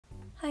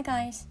Hi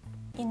guys!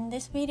 In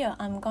this video,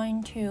 I'm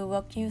going to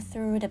walk you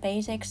through the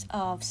basics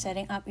of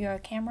setting up your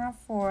camera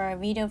for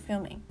video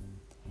filming.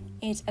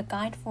 It's a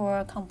guide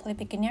for complete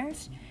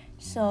beginners,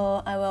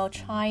 so I will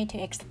try to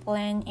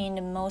explain in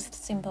the most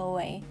simple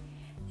way.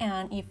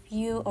 And if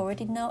you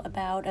already know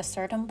about a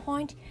certain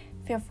point,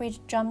 feel free to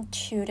jump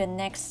to the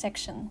next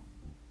section.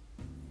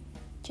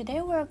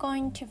 Today we're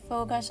going to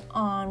focus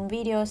on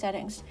video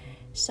settings,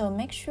 so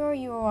make sure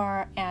you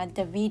are at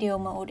the video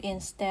mode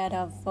instead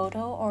of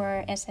photo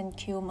or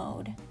SNQ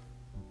mode.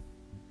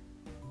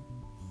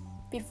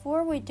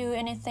 Before we do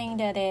anything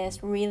that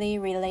is really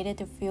related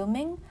to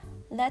filming,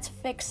 let's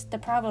fix the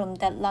problem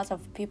that lots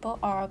of people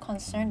are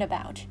concerned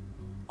about: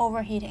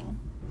 overheating.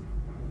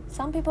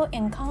 Some people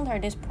encounter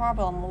this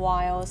problem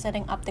while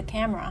setting up the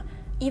camera,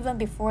 even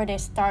before they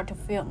start to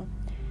film.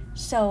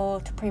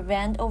 So to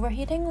prevent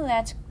overheating,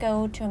 let's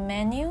go to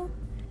menu.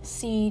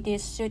 See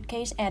this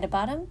suitcase at the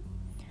bottom?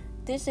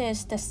 This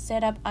is the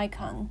setup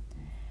icon.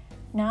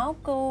 Now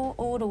go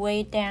all the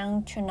way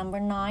down to number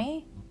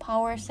 9,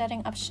 power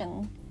setting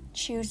option.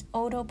 Choose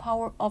auto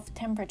power off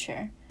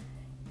temperature.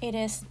 It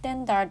is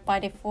standard by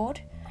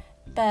default,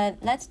 but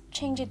let's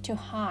change it to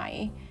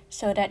high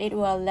so that it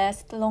will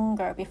last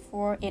longer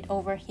before it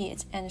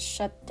overheats and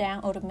shut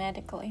down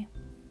automatically.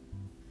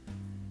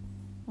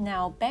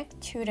 Now back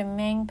to the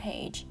main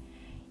page.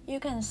 You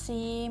can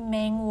see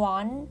main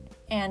 1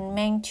 and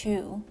main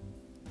 2.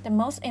 The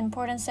most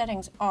important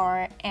settings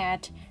are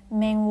at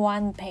main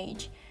 1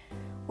 page.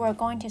 We're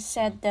going to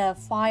set the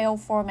file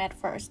format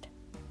first.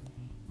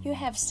 You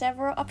have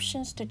several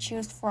options to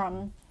choose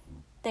from.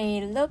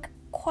 They look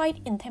quite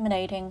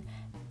intimidating,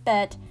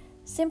 but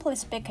simply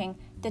speaking,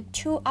 the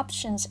two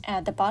options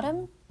at the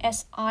bottom,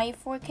 SI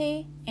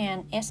 4K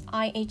and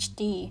SI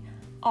HD,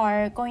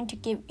 are going to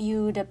give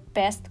you the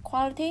best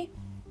quality,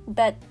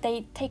 but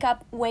they take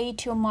up way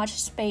too much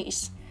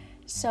space,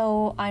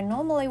 so I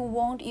normally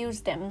won't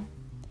use them.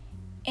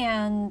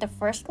 And the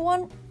first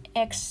one,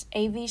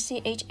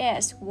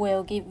 XAVC-HS,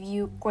 will give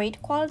you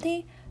great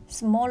quality,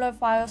 smaller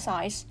file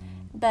size,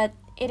 but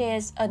it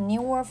is a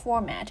newer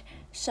format,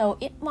 so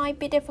it might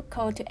be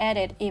difficult to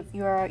edit if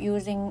you're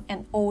using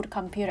an old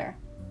computer.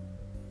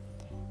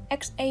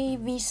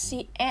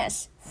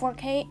 XAVC-S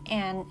 4K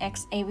and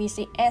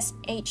XAVC-S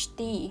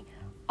HD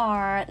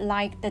are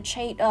like the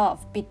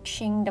trade-off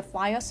between the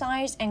file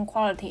size and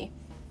quality,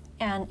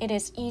 and it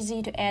is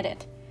easy to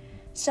edit.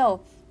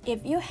 So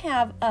if you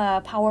have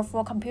a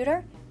powerful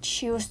computer,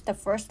 choose the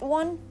first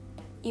one.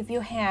 If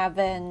you have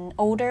an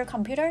older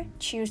computer,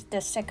 choose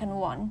the second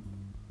one.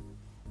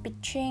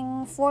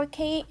 Between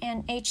 4K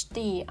and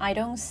HD, I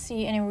don't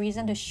see any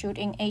reason to shoot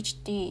in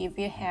HD if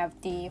you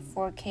have the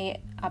 4K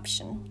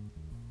option.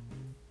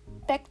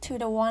 Back to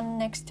the one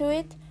next to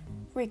it,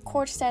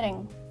 record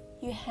setting.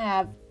 You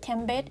have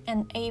 10-bit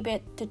and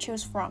 8-bit to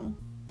choose from.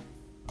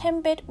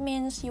 10-bit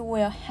means you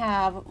will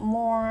have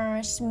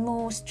more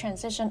smooth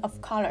transition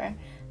of color,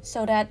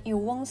 so that you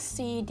won't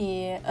see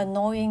the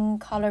annoying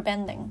color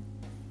bending.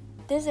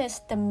 This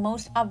is the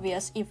most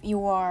obvious if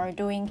you are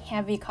doing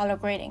heavy color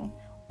grading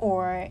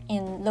or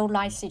in low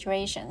light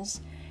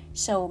situations,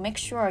 so make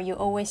sure you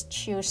always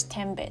choose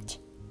 10-bit.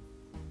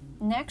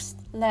 Next,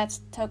 let's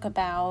talk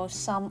about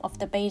some of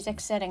the basic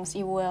settings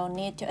you will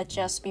need to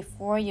adjust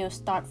before you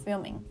start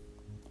filming.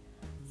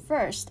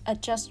 First,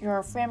 adjust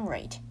your frame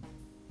rate.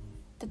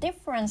 The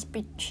difference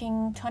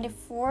between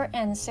 24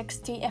 and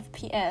 60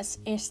 FPS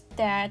is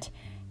that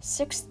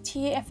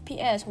 60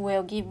 FPS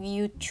will give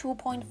you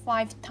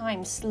 2.5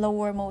 times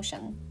slower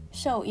motion.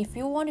 So if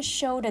you want to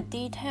show the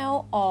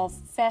detail of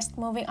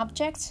fast-moving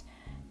objects,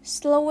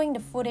 slowing the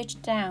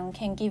footage down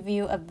can give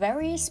you a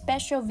very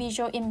special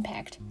visual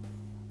impact.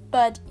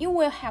 But you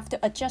will have to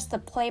adjust the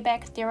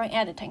playback during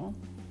editing.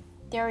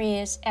 There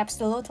is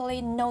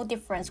absolutely no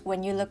difference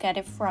when you look at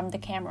it from the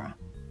camera.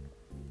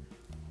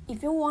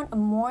 If you want a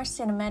more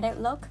cinematic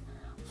look,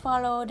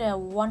 follow the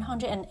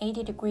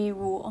 180-degree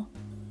rule.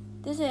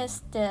 This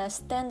is the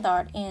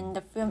standard in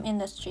the film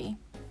industry.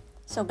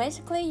 So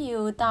basically,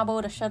 you double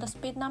the shutter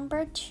speed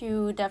number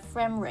to the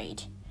frame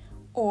rate,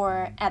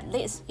 or at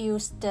least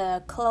use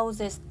the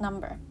closest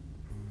number.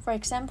 For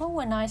example,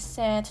 when I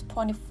set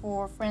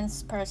 24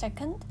 frames per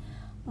second,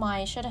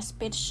 my shutter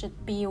speed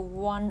should be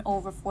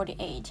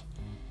 1/48.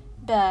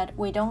 But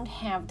we don't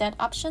have that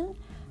option,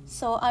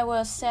 so I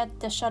will set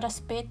the shutter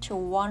speed to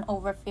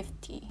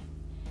 1/50.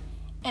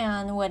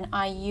 And when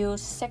I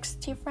use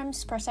 60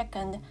 frames per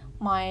second,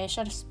 my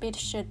shutter speed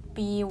should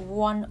be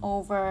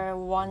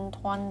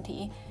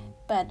 1/120.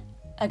 But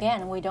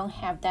again, we don't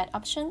have that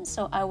option,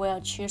 so I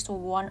will choose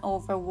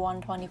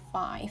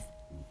 1/125.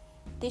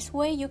 This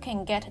way you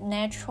can get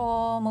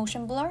natural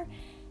motion blur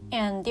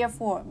and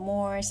therefore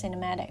more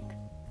cinematic.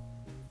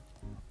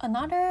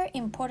 Another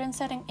important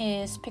setting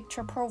is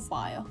picture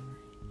profile.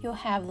 You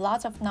have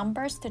lots of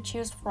numbers to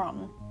choose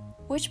from.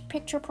 Which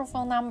picture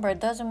profile number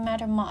doesn't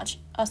matter much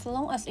as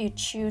long as you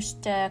choose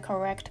the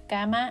correct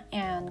gamma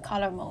and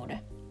color mode.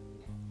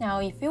 Now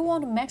if you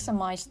want to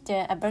maximize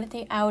the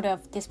ability out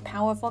of this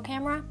powerful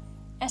camera,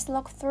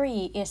 S-Log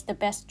 3 is the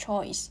best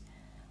choice.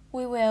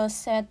 We will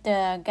set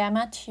the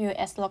gamma to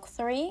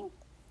S-Log3,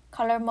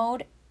 color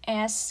mode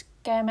as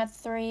gamma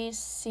 3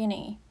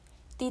 Cine.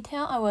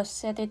 Detail I will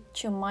set it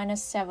to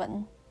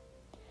 -7.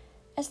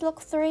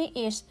 S-Log3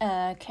 is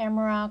a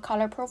camera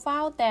color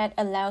profile that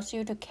allows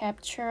you to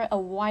capture a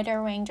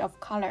wider range of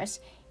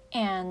colors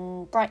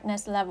and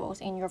brightness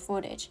levels in your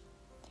footage.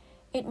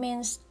 It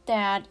means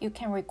that you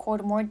can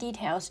record more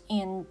details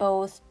in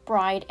both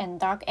bright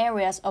and dark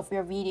areas of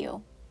your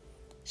video.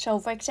 So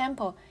for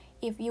example,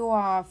 if you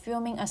are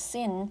filming a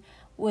scene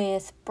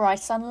with bright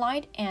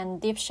sunlight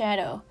and deep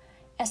shadow,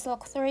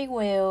 S-Log3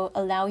 will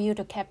allow you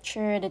to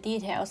capture the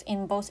details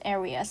in both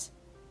areas.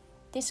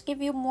 This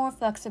gives you more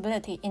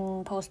flexibility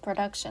in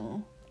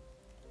post-production.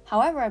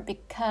 However,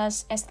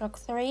 because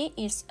S-Log3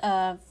 is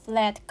a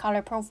flat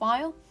color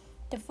profile,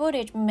 the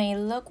footage may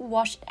look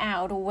washed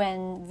out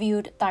when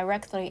viewed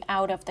directly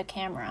out of the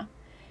camera.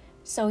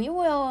 So you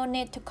will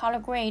need to color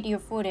grade your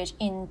footage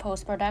in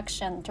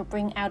post-production to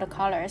bring out the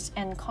colors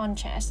and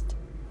contrast.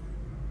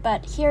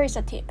 But here is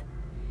a tip.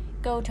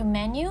 Go to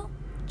Menu.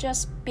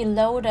 Just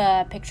below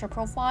the picture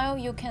profile,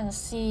 you can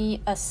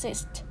see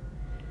Assist.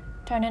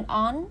 Turn it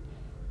on,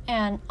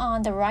 and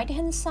on the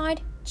right-hand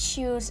side,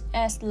 choose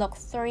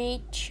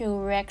S-Log3 to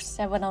Rec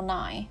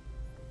 709.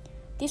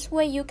 This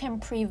way you can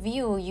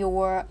preview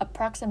your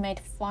approximate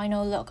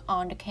final look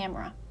on the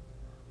camera.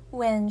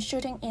 When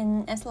shooting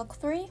in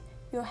S-Log3,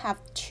 you have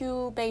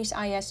two base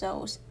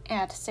ISOs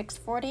at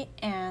 640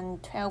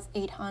 and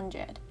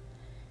 12800.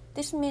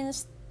 This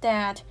means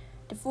that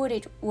the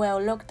footage will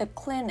look the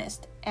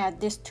cleanest at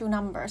these two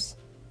numbers.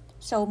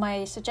 So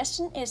my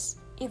suggestion is,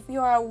 if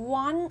you are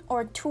one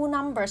or two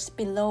numbers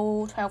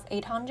below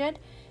 12800,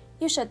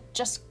 you should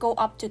just go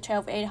up to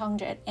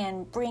 12800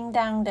 and bring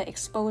down the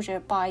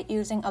exposure by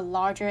using a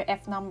larger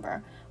f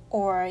number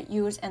or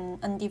use an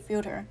ND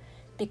filter,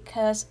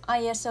 because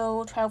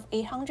ISO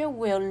 12800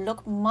 will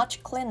look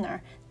much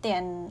cleaner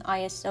than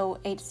ISO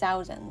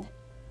 8000.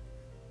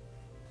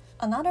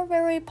 Another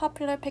very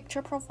popular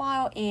picture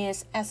profile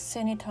is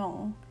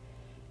S-Cinetone.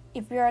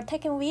 If you are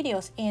taking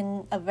videos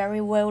in a very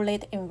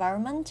well-lit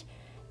environment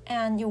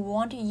and you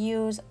want to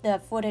use the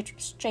footage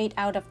straight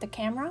out of the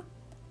camera,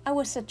 I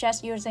would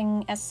suggest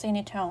using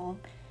S-Cinetone,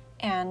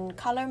 and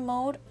color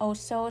mode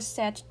also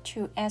set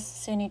to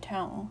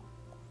S-Cinetone.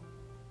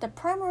 The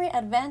primary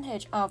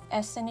advantage of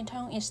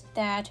S-Cinetone is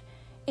that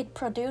it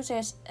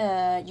produces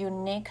a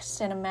unique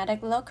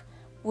cinematic look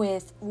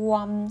with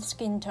warm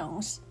skin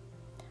tones.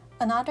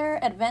 Another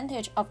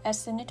advantage of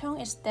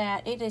S-Cinetone is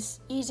that it is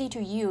easy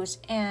to use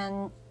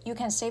and you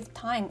can save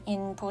time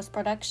in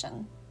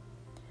post-production.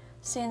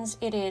 Since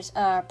it is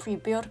a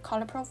pre-built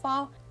color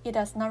profile, it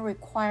does not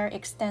require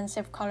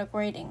extensive color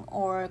grading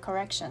or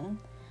correction,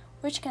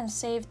 which can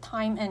save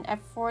time and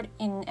effort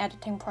in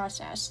editing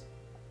process.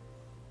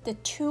 The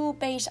two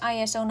base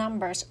ISO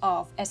numbers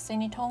of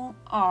S-Cinetone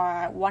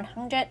are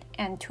 100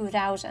 and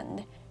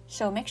 2000,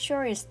 so make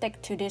sure you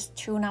stick to these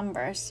two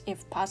numbers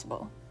if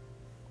possible.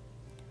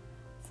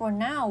 For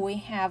now, we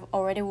have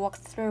already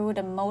walked through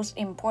the most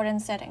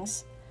important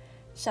settings.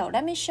 So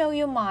let me show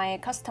you my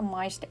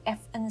customized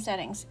FN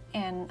settings,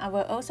 and I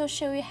will also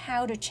show you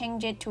how to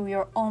change it to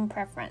your own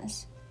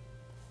preference.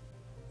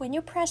 When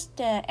you press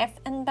the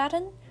FN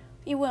button,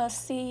 you will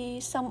see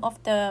some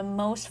of the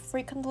most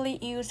frequently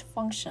used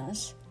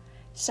functions.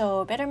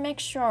 So better make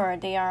sure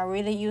they are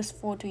really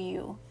useful to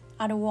you,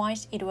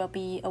 otherwise it will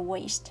be a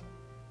waste.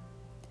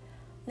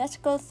 Let's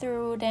go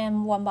through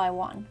them one by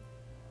one.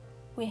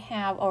 We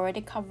have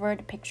already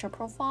covered picture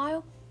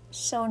profile,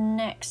 so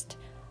next,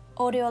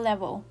 audio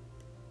level.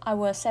 I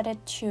will set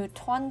it to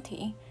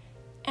 20,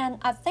 and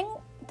I think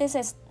this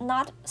is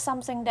not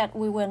something that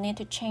we will need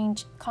to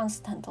change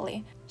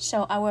constantly,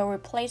 so I will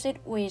replace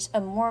it with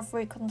a more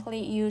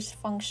frequently used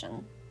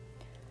function.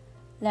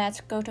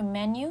 Let's go to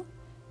Menu,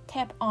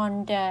 tap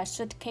on the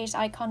suitcase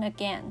icon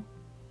again.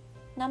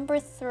 Number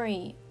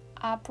 3,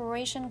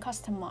 Operation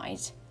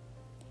Customize,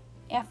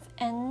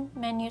 FN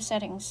Menu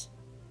Settings.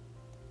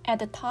 At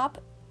the top,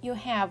 you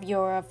have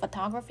your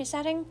photography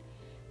setting,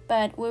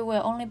 but we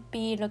will only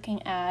be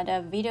looking at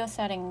a video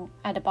setting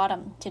at the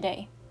bottom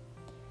today.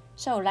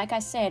 So like I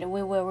said,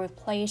 we will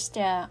replace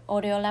the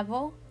audio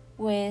level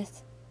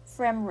with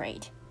frame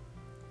rate.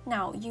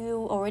 Now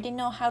you already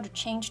know how to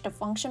change the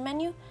function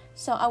menu,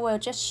 so I will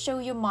just show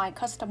you my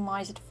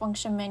customized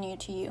function menu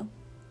to you.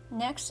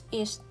 Next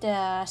is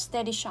the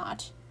steady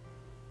shot.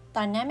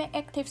 Dynamic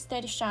active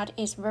steady shot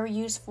is very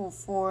useful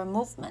for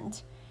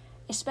movement,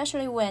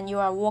 especially when you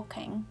are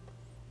walking,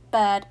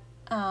 but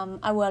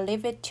I will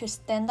leave it to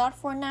standard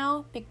for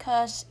now,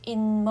 because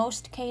in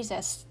most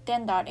cases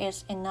standard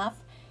is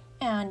enough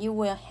and you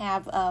will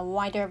have a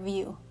wider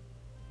view.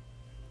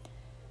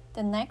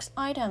 The next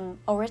item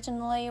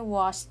originally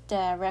was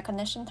the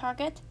recognition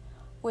target,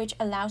 which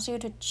allows you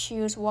to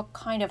choose what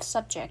kind of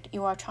subject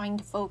you are trying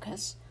to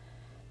focus.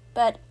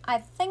 But I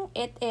think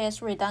it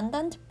is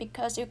redundant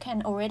because you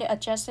can already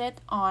adjust it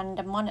on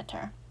the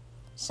monitor.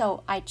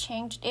 So I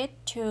changed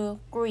it to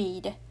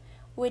grid,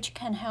 which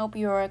can help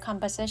your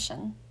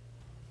composition.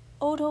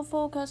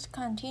 autofocus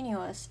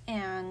continuous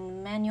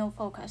and manual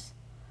focus.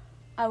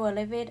 I will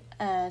leave it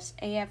as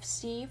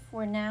AFC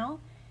for now,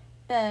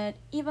 but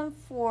even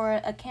for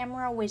a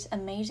camera with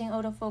amazing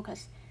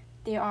autofocus,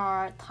 there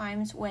are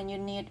times when you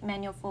need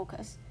manual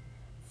focus.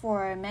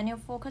 For manual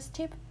focus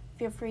tip,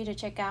 feel free to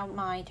check out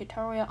my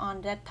tutorial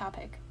on that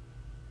topic.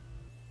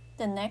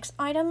 The next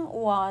item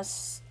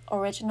was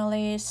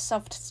originally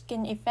soft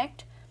skin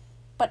effect,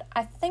 but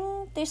I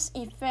think this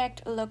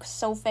effect looks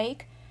so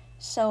fake,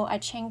 so I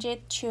changed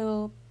it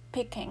to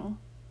picking.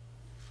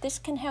 This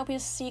can help you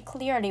see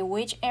clearly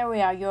which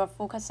area you're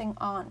focusing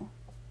on.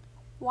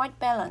 White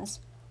balance,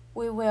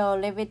 we will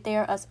leave it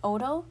there as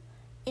auto.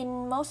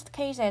 In most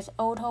cases,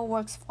 auto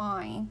works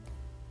fine,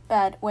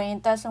 but when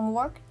it doesn't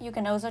work, you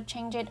can also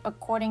change it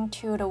according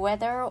to the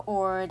weather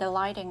or the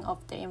lighting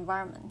of the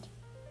environment.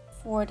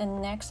 For the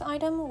next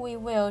item, we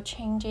will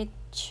change it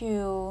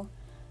to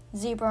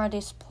zebra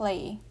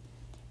display.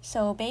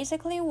 So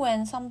basically,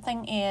 when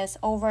something is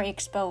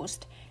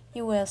overexposed,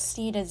 you will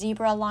see the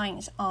zebra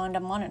lines on the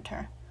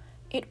monitor.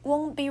 It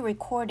won't be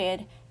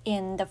recorded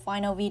in the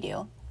final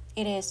video.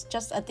 It is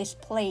just a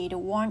display to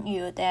warn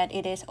you that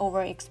it is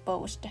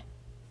overexposed.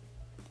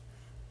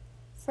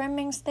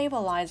 Framing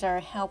stabilizer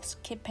helps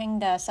keeping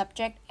the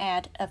subject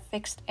at a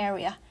fixed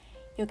area.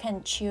 You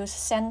can choose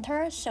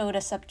center so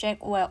the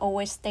subject will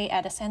always stay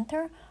at the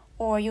center,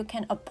 or you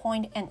can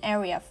appoint an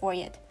area for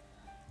it.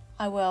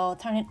 I will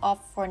turn it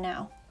off for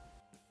now.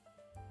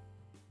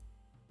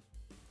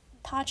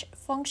 Touch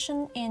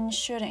function in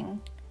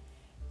shooting.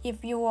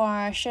 If you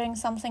are shooting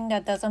something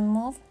that doesn't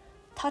move,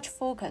 touch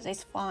focus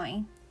is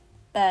fine.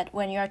 But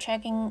when you are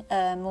checking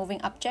a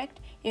moving object,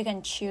 you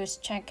can choose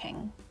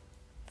checking.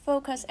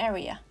 Focus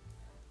area.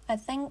 I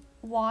think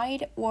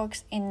wide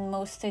works in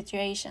most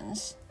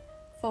situations.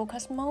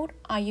 Focus mode,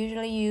 I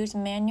usually use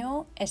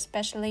manual,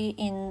 especially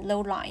in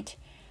low light.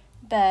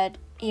 But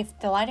if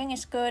the lighting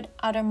is good,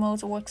 other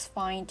modes works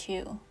fine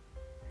too.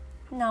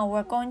 Now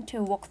we're going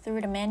to walk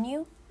through the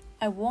menu.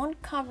 I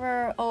won't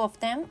cover all of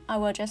them, I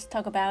will just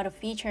talk about the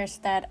features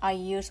that I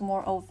use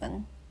more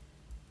often.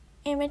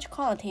 Image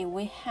quality,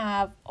 we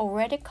have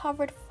already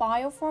covered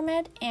file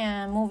format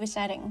and movie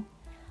setting.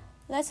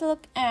 Let's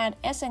look at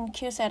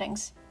S&Q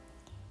settings.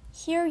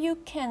 Here you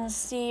can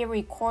see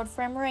record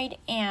frame rate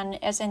and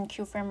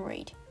S&Q frame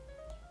rate.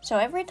 So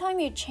every time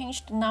you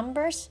change the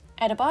numbers,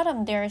 at the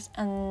bottom there's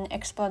an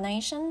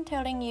explanation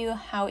telling you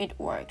how it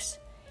works.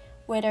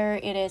 Whether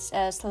it is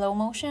a slow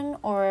motion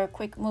or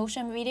quick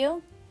motion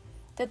video.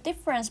 The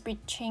difference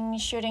between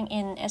shooting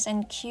in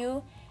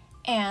S&Q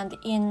and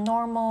in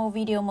normal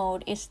video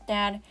mode is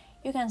that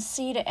you can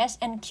see the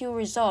S&Q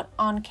result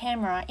on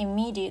camera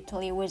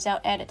immediately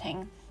without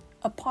editing.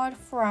 Apart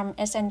from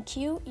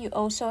S&Q, you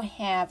also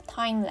have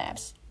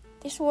time-lapse.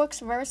 This works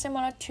very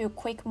similar to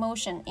quick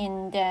motion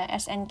in the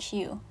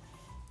S&Q.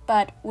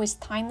 But with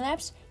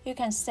time-lapse, you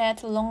can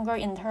set longer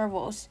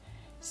intervals,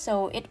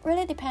 so it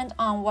really depends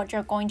on what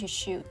you're going to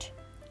shoot.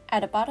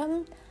 At the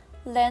bottom,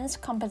 lens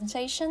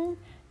compensation,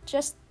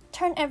 just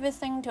turn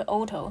everything to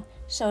auto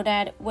so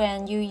that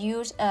when you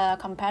use a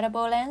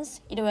compatible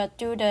lens, it will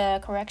do the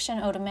correction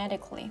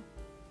automatically.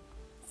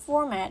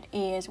 Format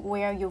is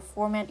where you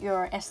format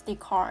your SD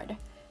card.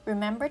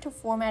 Remember to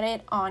format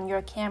it on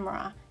your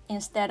camera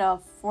instead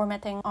of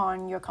formatting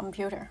on your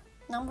computer.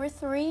 Number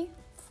 3,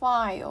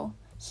 file.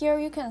 Here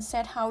you can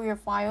set how your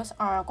files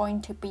are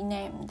going to be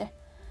named.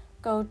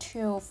 Go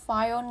to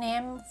File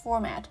Name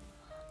Format.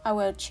 I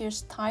will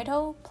choose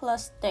title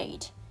plus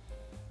date.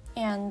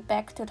 And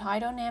back to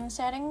title name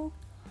setting,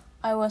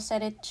 I will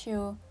set it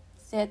to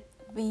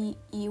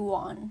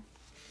ZV-E1.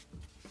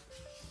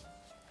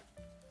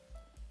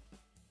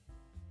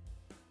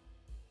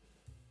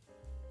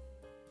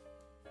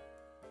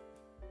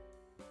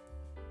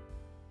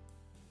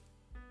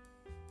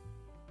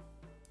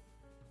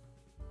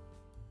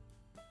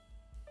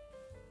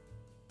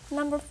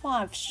 Number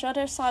 5,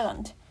 shutter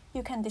silent.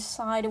 You can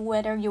decide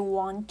whether you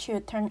want to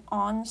turn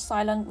on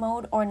silent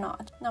mode or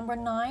not. Number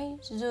 9,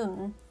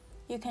 zoom.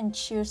 You can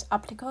choose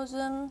optical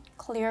zoom,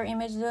 clear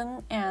image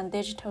zoom, and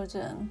digital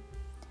zoom.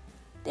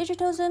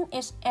 Digital zoom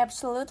is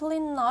absolutely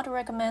not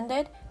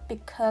recommended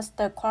because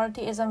the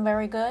quality isn't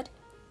very good,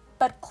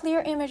 but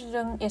clear image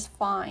zoom is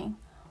fine.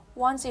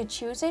 Once you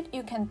choose it,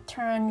 you can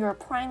turn your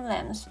prime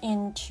lens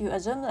into a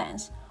zoom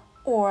lens,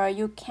 or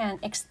you can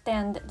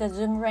extend the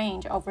zoom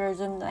range of your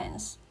zoom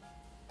lens.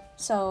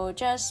 So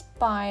just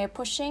by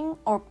pushing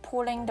or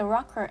pulling the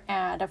rocker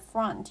at the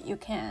front, you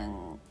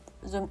can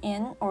zoom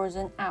in or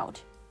zoom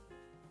out.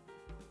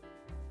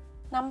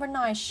 Number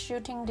 9,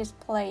 shooting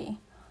display.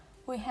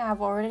 We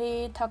have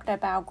already talked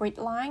about grid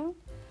line,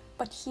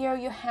 but here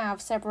you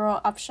have several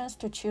options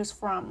to choose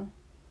from.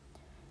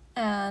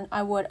 And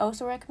I would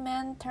also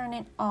recommend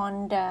turning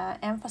on the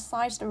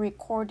emphasized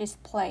record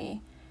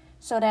display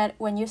so that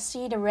when you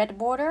see the red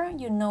border,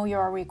 you know you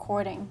are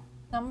recording.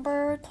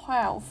 Number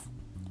 12,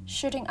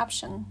 shooting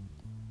option.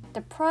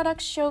 The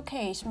product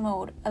showcase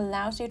mode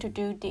allows you to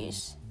do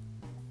this.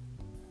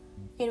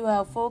 It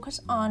will focus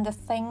on the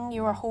thing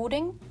you are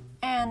holding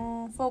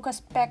and focus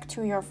back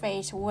to your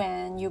face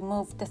when you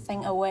move the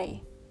thing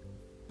away.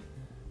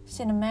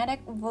 Cinematic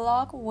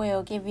vlog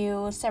will give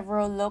you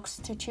several looks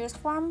to choose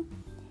from,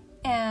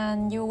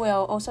 and you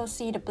will also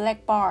see the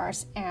black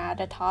bars at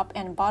the top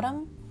and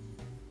bottom.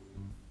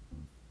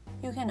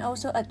 You can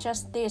also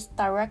adjust this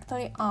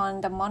directly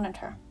on the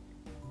monitor.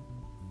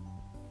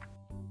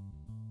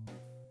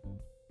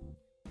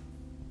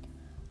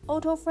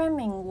 Auto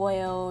framing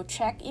will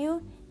track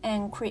you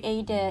and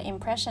create the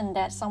impression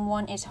that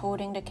someone is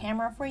holding the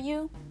camera for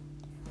you.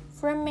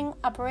 Framing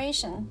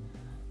operation.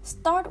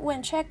 Start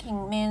when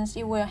tracking means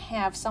you will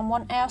have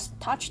someone else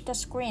touch the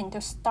screen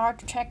to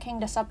start tracking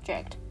the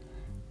subject.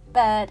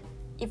 But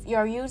if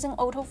you're using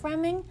auto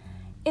framing,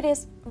 it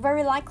is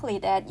very likely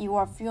that you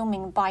are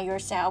filming by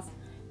yourself,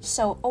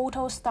 so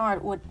auto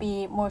start would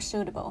be more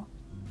suitable.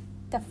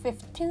 The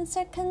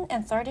 15-second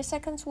and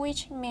 30-second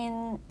switch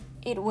mean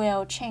it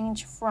will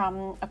change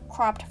from a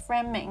cropped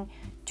framing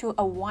to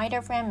a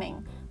wider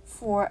framing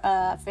for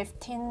a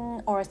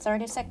 15 or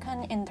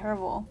 30-second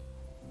interval.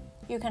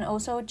 You can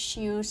also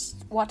choose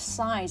what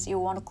size you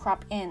want to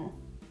crop in.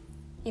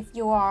 If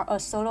you are a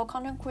solo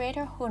content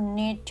creator who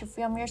need to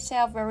film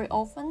yourself very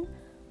often,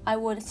 I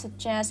would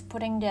suggest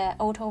putting the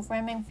auto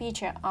framing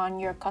feature on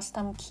your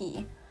custom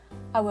key.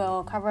 I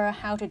will cover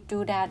how to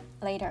do that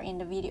later in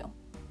the video.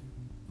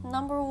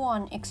 Number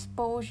 1,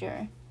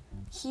 exposure.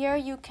 Here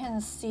you can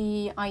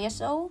see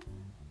ISO,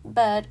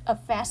 but a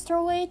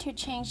faster way to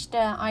change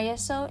the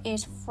ISO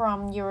is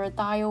from your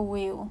dial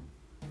wheel.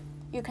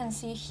 You can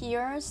see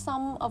here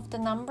some of the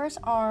numbers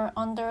are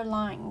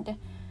underlined.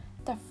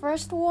 The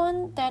first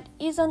one that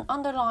isn't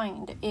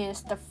underlined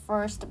is the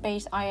first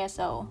base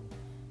ISO.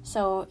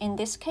 So in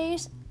this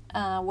case,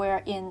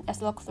 we're in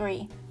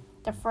S-Log3.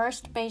 The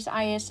first base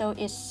ISO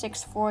is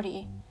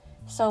 640.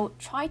 So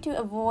try to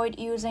avoid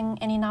using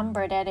any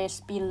number that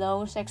is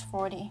below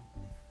 640.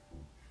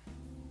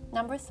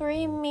 Number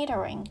 3,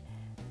 metering.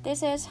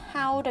 This is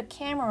how the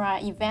camera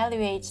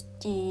evaluates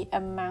the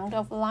amount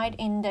of light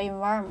in the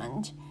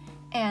environment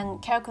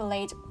and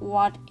calculates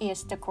what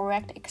is the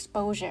correct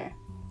exposure.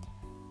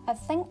 I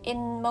think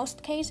in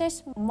most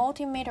cases,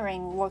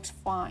 multi-metering works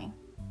fine.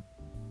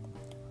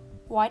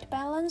 White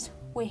balance,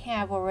 we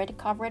have already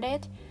covered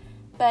it,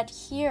 but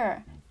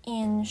here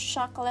in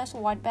shockless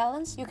white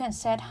balance, you can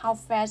set how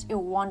fast you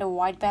want the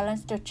white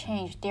balance to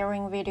change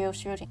during video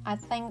shooting. I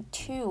think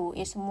 2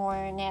 is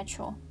more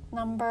natural.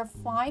 Number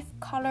 5,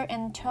 color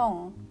and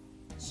tone.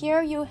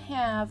 Here you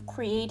have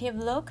creative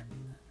look.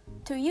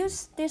 To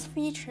use this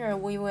feature,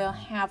 we will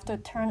have to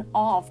turn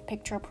off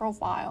picture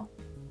profile.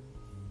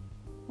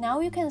 Now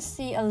you can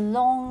see a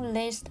long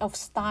list of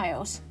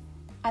styles.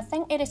 I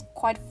think it is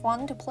quite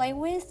fun to play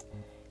with.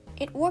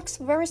 It works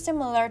very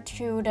similar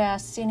to the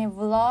Cine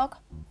Vlog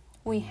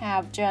we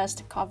have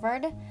just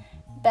covered,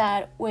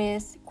 but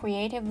with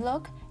creative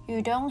look,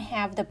 you don't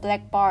have the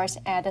black bars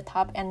at the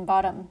top and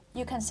bottom.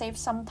 You can save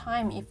some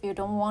time if you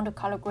don't want to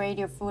color grade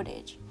your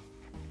footage.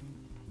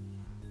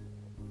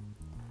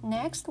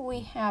 Next, we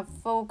have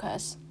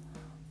focus.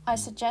 I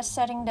suggest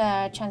setting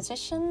the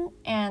transition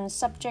and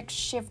subject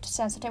shift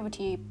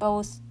sensitivity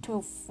both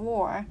to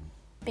 4,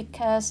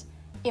 because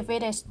if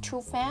it is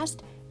too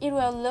fast, it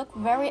will look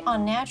very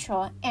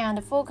unnatural and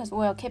the focus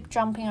will keep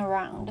jumping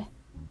around.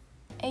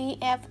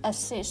 AF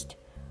assist.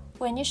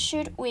 When you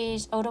shoot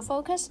with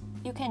autofocus,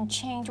 you can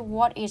change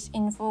what is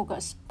in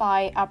focus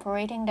by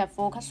operating the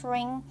focus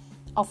ring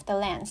of the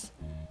lens.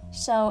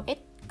 So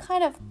it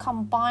kind of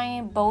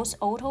combines both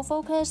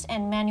autofocus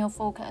and manual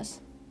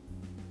focus.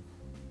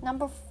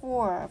 Number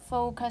 4,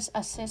 focus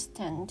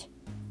assistant.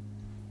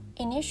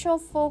 Initial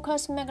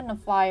focus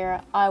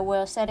magnifier, I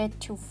will set it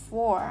to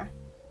 4.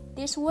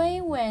 This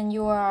way, when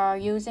you are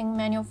using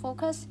manual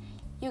focus,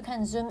 you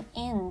can zoom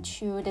in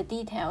to the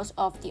details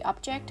of the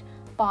object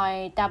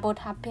by double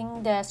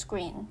tapping the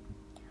screen.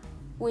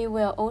 We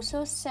will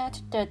also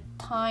set the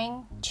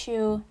time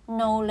to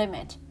no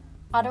limit.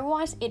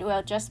 Otherwise, it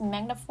will just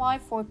magnify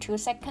for 2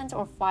 seconds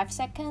or 5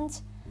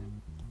 seconds.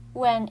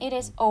 When it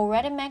is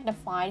already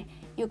magnified,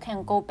 you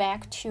can go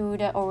back to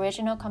the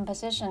original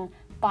composition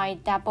by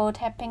double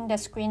tapping the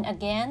screen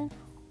again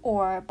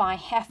or by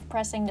half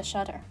pressing the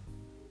shutter.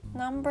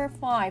 Number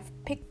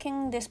 5,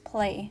 picking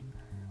display.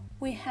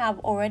 We have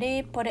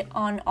already put it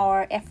on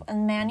our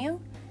F1 menu,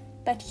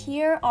 but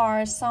here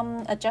are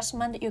some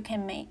adjustments you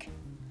can make.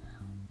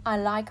 I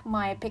like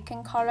my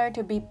picking color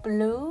to be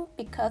blue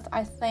because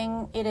I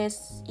think it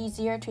is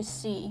easier to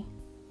see.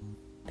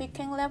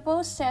 Picking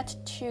level set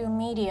to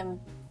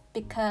medium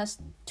because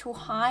too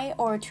high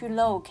or too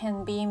low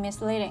can be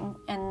misleading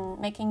and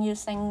making you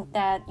think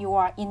that you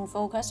are in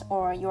focus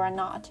or you are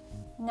not.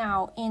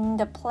 Now in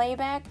the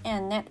playback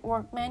and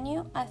network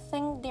menu, I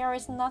think there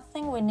is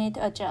nothing we need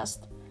to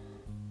adjust.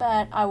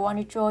 But I want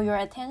to draw your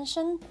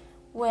attention,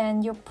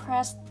 when you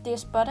press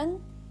this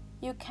button,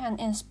 you can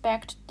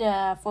inspect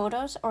the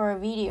photos or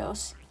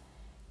videos.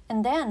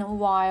 And then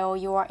while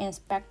you are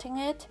inspecting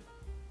it,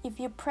 if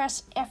you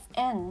press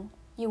FN,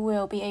 you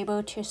will be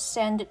able to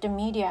send the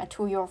media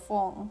to your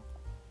phone.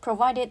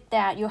 provided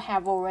that you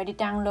have already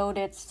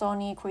downloaded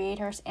Sony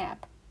Creators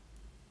app.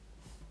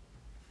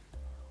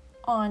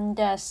 On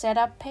the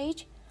setup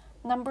page,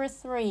 number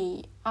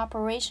 3,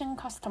 Operation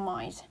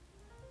Customize.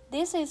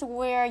 This is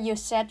where you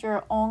set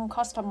your own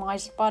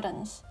customized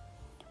buttons.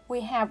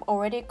 We have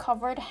already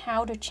covered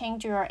how to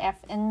change your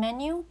FN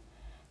menu.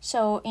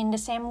 So in the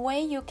same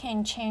way, you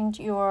can change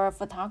your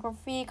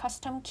photography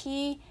custom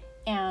key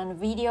and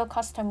video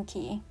custom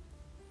key.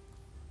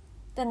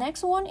 The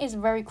next one is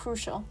very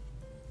crucial.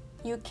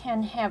 You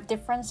can have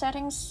different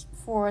settings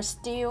for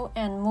still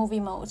and movie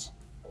modes.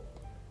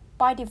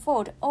 By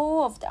default,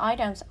 all of the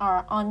items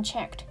are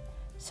unchecked,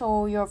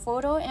 so your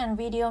photo and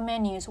video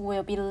menus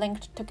will be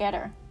linked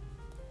together.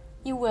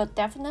 You will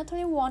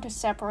definitely want to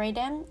separate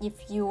them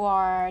if you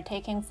are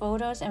taking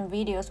photos and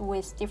videos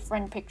with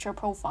different picture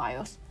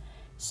profiles.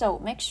 So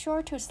make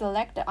sure to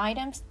select the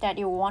items that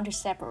you want to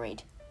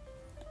separate.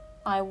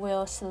 I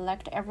will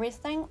select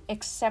everything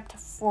except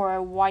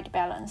for white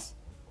balance.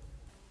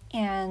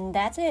 And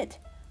that's it.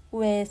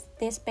 With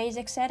these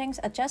basic settings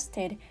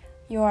adjusted,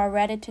 you are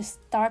ready to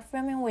start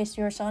filming with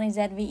your Sony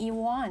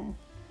ZV-E1.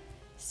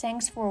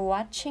 Thanks for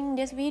watching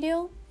this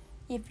video.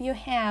 If you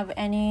have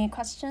any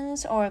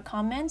questions or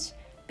comments,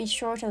 be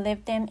sure to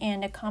leave them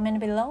in the comment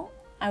below.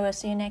 I will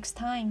see you next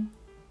time.